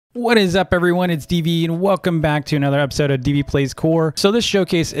What is up, everyone? It's DV, and welcome back to another episode of DV Plays Core. So this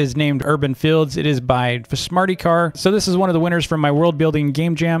showcase is named Urban Fields. It is by Smarty Car. So this is one of the winners from my World Building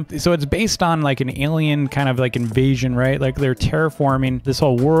game jam. So it's based on like an alien kind of like invasion, right? Like they're terraforming this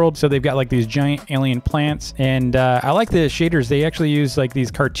whole world. So they've got like these giant alien plants, and I like the shaders. They actually use like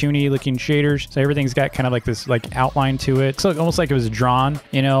these cartoony looking shaders. So everything's got kind of like this like outline to it. So almost like it was drawn,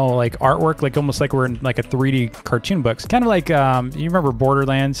 you know, like artwork, like almost like we're in like a 3D cartoon books. Kind of like, you remember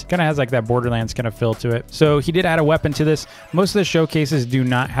Borderlands? Kind of has like that Borderlands kind of feel to it. So he did add a weapon to this. Most of the showcases do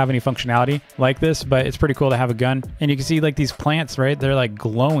not have any functionality like this, but it's pretty cool to have a gun. And you can see like these plants, right? They're like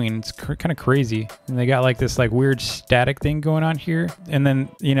glowing. It's kind of crazy. And they got like this like weird static thing going on here. And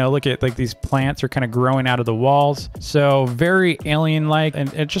then, you know, look at like these plants are kind of growing out of the walls. So very alien-like.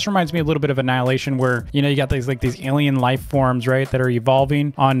 And it just reminds me a little bit of Annihilation, where, you know, you got these like these alien life forms, right? That are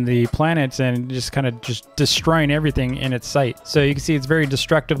evolving on the planets and just kind of just destroying everything in its sight. So you can see it's very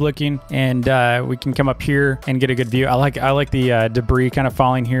destructive looking. And we can come up here and get a good view. I like the debris kind of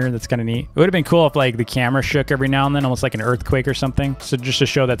falling here. That's kind of neat. It would have been cool if like the camera shook every now and then, almost like an earthquake or something. So just to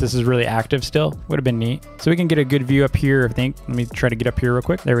show that this is really active still, would have been neat. So we can get a good view up here, I think. Let me try to get up here real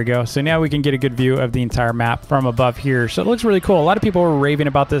quick. There we go. So now we can get a good view of the entire map from above here. So it looks really cool. A lot of people were raving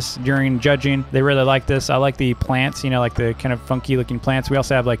about this during judging. They really like this. I like the plants, you know, like the kind of funky looking plants. We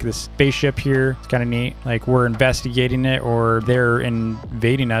also have like this spaceship here. It's kind of neat. Like we're investigating it or they're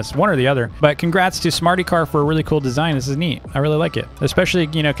invading us, one or the other. But congrats to Smarty Car for a really cool design. This is neat. I really like it, especially,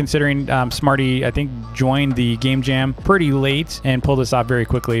 you know, considering Smarty, I think, joined the game jam pretty late and pulled this off very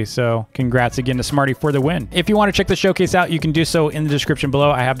quickly. So congrats again to Smarty for the win. If you want to check the showcase out, you can do so in the description below.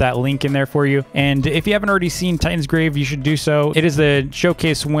 I have that link in there for you. And if you haven't already seen Titan's Grave, you should do so. It is the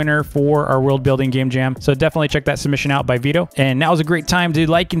showcase winner for our World Building game jam. So definitely check that submission out by Vito. And now is a great time to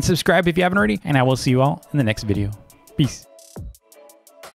like and subscribe if you haven't already. And I will see you all in the next video. Peace.